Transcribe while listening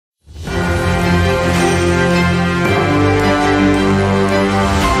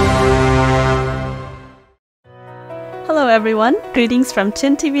everyone. Greetings from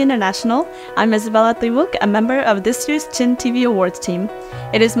Chin TV International. I'm Isabella Tiwuk, a member of this year's Chin TV Awards team.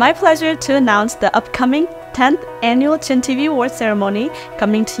 It is my pleasure to announce the upcoming 10th Annual Chin TV Awards ceremony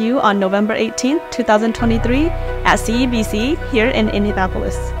coming to you on November 18, 2023 at CEBC here in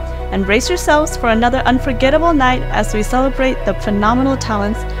Indianapolis. And brace yourselves for another unforgettable night as we celebrate the phenomenal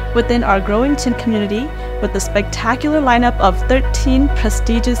talents within our growing Chin community with a spectacular lineup of 13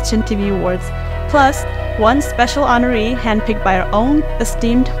 prestigious Chin TV Awards, plus one special honoree handpicked by our own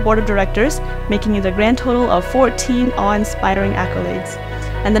esteemed board of directors, making it a grand total of 14 awe-inspiring accolades.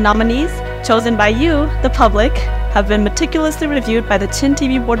 And the nominees, chosen by you, the public, have been meticulously reviewed by the Chin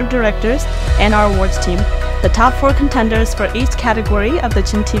TV board of directors and our awards team. The top 4 contenders for each category of the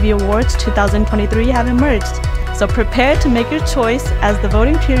Chin TV Awards 2023 have emerged, so prepare to make your choice as the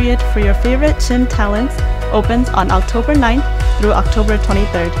voting period for your favorite Chin talents opens on October 9th through October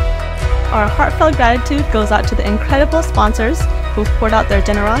 23rd. Our heartfelt gratitude goes out to the incredible sponsors who've poured out their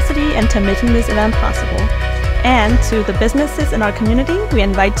generosity into making this event possible. And to the businesses in our community, we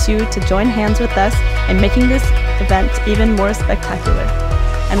invite you to join hands with us in making this event even more spectacular.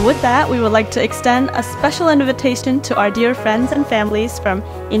 And with that, we would like to extend a special invitation to our dear friends and families from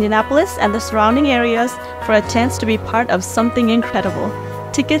Indianapolis and the surrounding areas for a chance to be part of something incredible.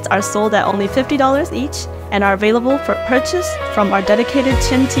 Tickets are sold at only $50 each and are available for purchase from our dedicated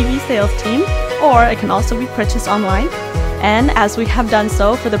Chin TV sales team, or it can also be purchased online. And as we have done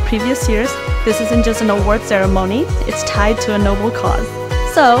so for the previous years, this isn't just an award ceremony, it's tied to a noble cause.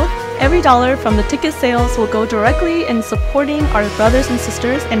 So, every dollar from the ticket sales will go directly in supporting our brothers and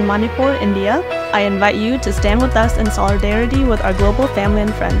sisters in Manipur, India. I invite you to stand with us in solidarity with our global family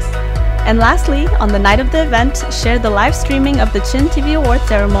and friends. And lastly, on the night of the event, share the live streaming of the Chin TV Awards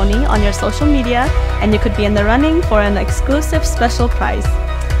ceremony on your social media, and you could be in the running for an exclusive special prize.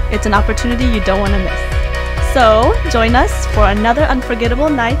 It's an opportunity you don't want to miss. So, join us for another unforgettable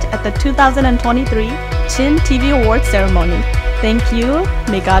night at the 2023 Chin TV Awards ceremony. Thank you,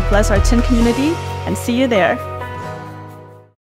 may God bless our Chin community, and see you there.